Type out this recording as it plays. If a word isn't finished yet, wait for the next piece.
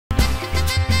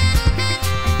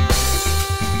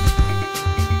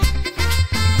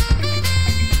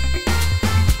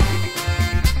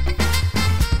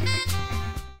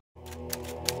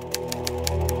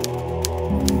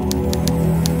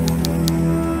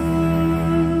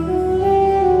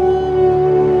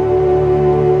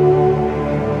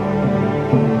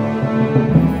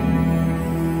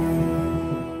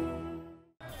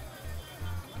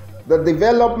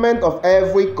development of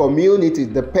every community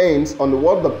depends on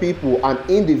what the people and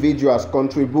individuals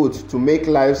contribute to make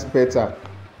lives better.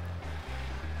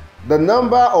 The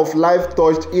number of lives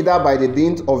touched either by the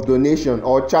dint of donation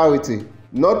or charity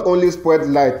not only spreads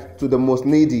light to the most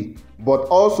needy, but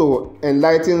also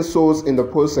enlightens souls in the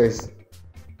process.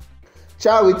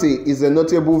 Charity is a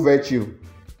notable virtue.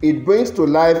 It brings to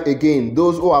life again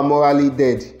those who are morally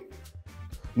dead.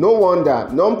 No wonder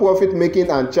non-profit making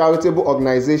and charitable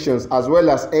organizations as well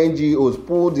as NGOs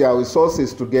pool their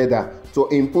resources together to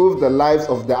improve the lives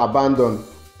of the abandoned,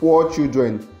 poor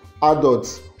children,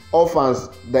 adults, orphans,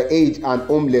 the aged and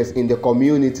homeless in the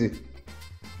community.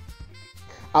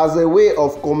 As a way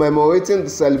of commemorating the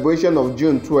celebration of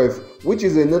June 12, which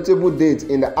is a notable date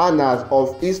in the annals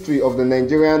of history of the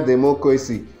Nigerian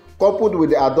democracy, coupled with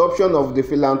the adoption of the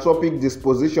philanthropic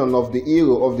disposition of the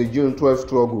hero of the June 12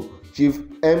 struggle, Chief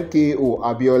MKO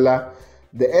Abiola,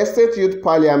 the Estate Youth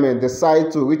Parliament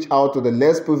decided to reach out to the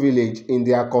less privileged in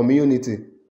their community.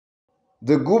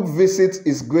 The group visits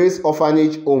his Grace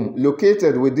Orphanage home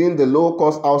located within the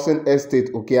low-cost housing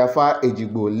estate Okeafa,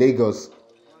 Ejigbo, Lagos.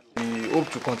 We hope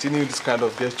to continue this kind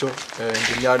of gesture in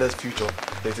the nearest future.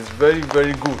 It is very,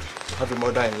 very good to have a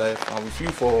mother in life, and we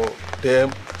feel for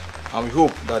them, and we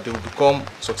hope that they will become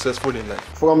successful in life.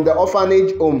 From the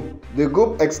orphanage home, the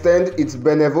group extends its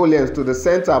benevolence to the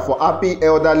Center for Happy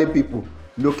Elderly People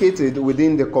located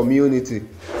within the community.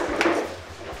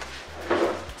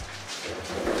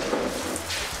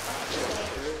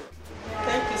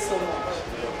 Thank you so much.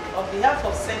 On behalf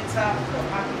of Center for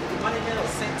Happy, the management of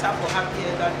Center for Happy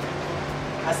Elderly,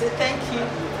 I say thank you,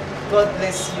 God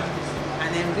bless you,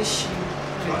 and enrich you.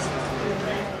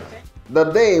 The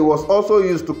day was also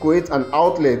used to create an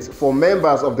outlet for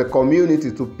members of the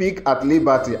community to pick at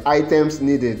liberty items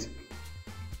needed.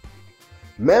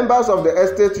 Members of the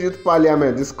Estate Youth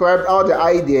Parliament described how the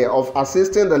idea of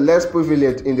assisting the less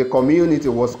privileged in the community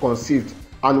was conceived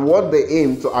and what they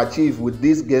aim to achieve with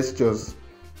these gestures.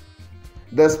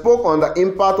 They spoke on the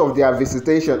impact of their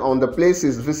visitation on the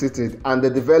places visited and the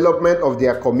development of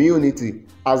their community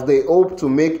as they hope to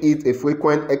make it a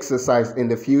frequent exercise in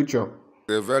the future.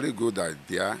 A very good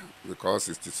idea because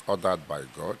it is ordered by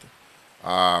God.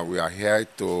 We are here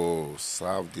to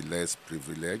serve the less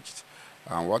privileged,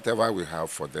 and whatever we have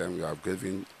for them, we have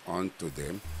given unto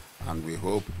them, and we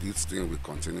hope this thing will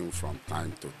continue from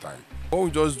time to time. What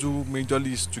we just do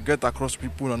majorly is to get across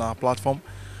people on our platform,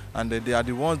 and they are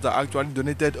the ones that actually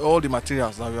donated all the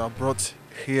materials that we have brought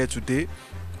here today.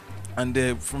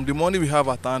 And from the money we have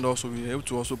at hand, also we are able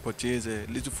to also purchase a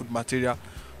little food material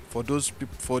for those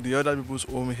people, for the other people's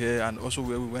home here, and also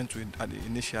where we went to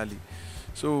initially.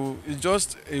 So it's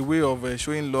just a way of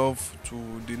showing love to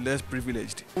the less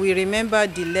privileged. We remember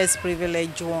the less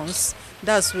privileged ones.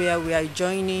 That's where we are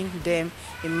joining them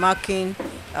in marking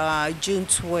June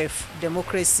 12th,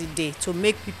 Democracy Day, to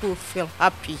make people feel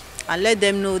happy and let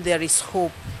them know there is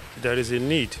hope. There is a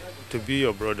need to be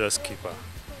your brother's keeper.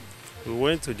 We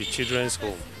went to the children's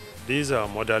home. These are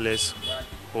motherless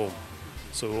home.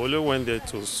 So we only went there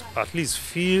to at least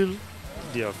feel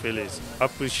their feelings,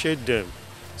 appreciate them,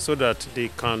 so that they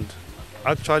can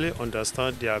actually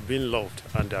understand they are being loved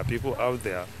and there are people out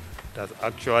there that are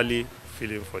actually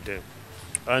feeling for them.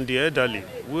 And the elderly,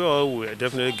 we all will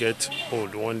definitely get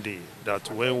old one day, that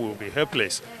when we will be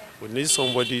helpless, we need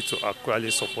somebody to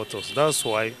actually support us. That's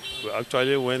why we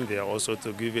actually went there also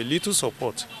to give a little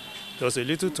support, just a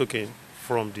little token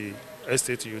from the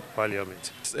Estate Youth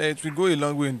Parliament. It will go a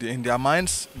long way in their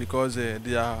minds, because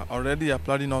they are already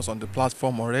applauding us on the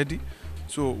platform already.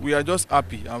 So we are just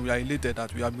happy and we are elated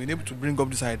that we have been able to bring up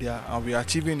this idea, and we are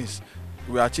achieving this.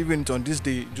 We are achieving it on this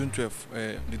day, June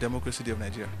 12th, the Democracy Day of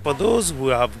Nigeria. For those who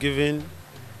have given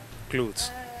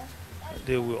clothes,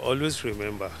 they will always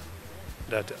remember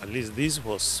that at least this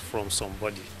was from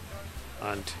somebody,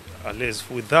 and at least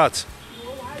with that,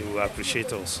 they will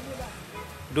appreciate us.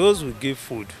 Those who give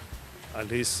food, at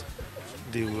least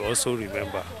they will also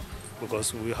remember,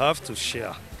 because we have to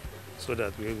share so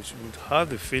that we should have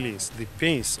the feelings, the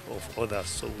pains of others,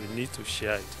 so we need to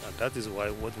share it, and that is why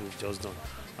what we've just done.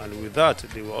 And with that,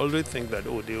 they will always think that,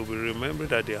 oh, they will remember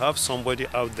that they have somebody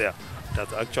out there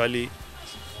that actually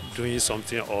doing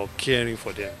something or caring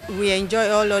for them. We enjoy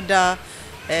all other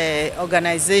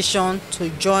organizations to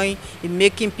join in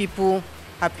making people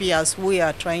happy as we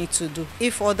are trying to do.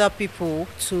 If other people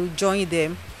to join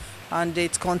them, and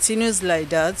it continues like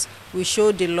that, we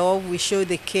show the love, we show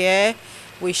the care,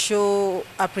 we show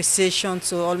appreciation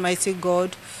to Almighty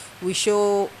God. We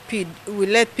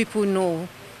let people know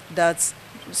that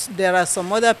there are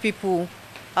some other people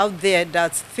out there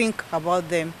that think about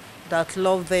them, that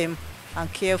love them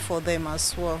and care for them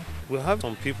as well. We have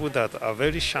some people that are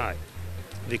very shy.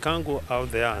 They can't go out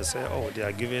there and say, oh, they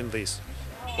are giving this.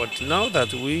 But now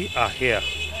that we are here,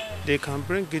 they can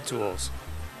bring it to us.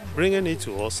 Bringing it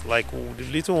to us, like the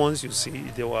little ones you see,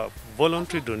 they were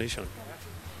voluntary donation.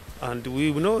 And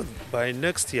we know by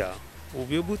next year, we'll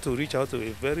be able to reach out to a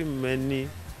very many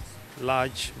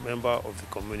large member of the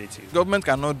community. Government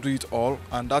cannot do it all,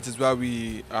 and that is why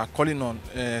we are calling on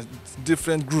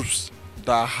different groups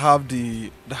that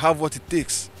have what it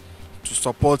takes to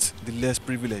support the less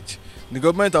privileged. The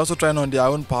government are also trying on their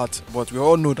own part, but we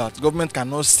all know that government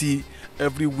cannot see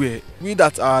everywhere. We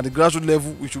that are at the grassroots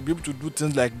level, we should be able to do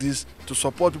things like this to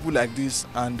support people like this,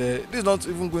 and this is not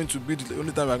even going to be the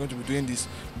only time we are going to be doing this.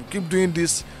 We keep doing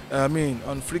this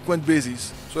on frequent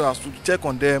basis so as to check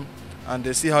on them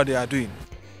and see how they are doing.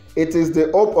 It is the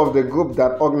hope of the group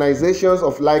that organizations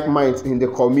of like minds in the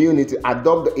community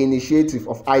adopt the initiative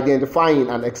of identifying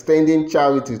and extending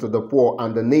charity to the poor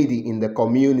and the needy in the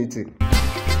community.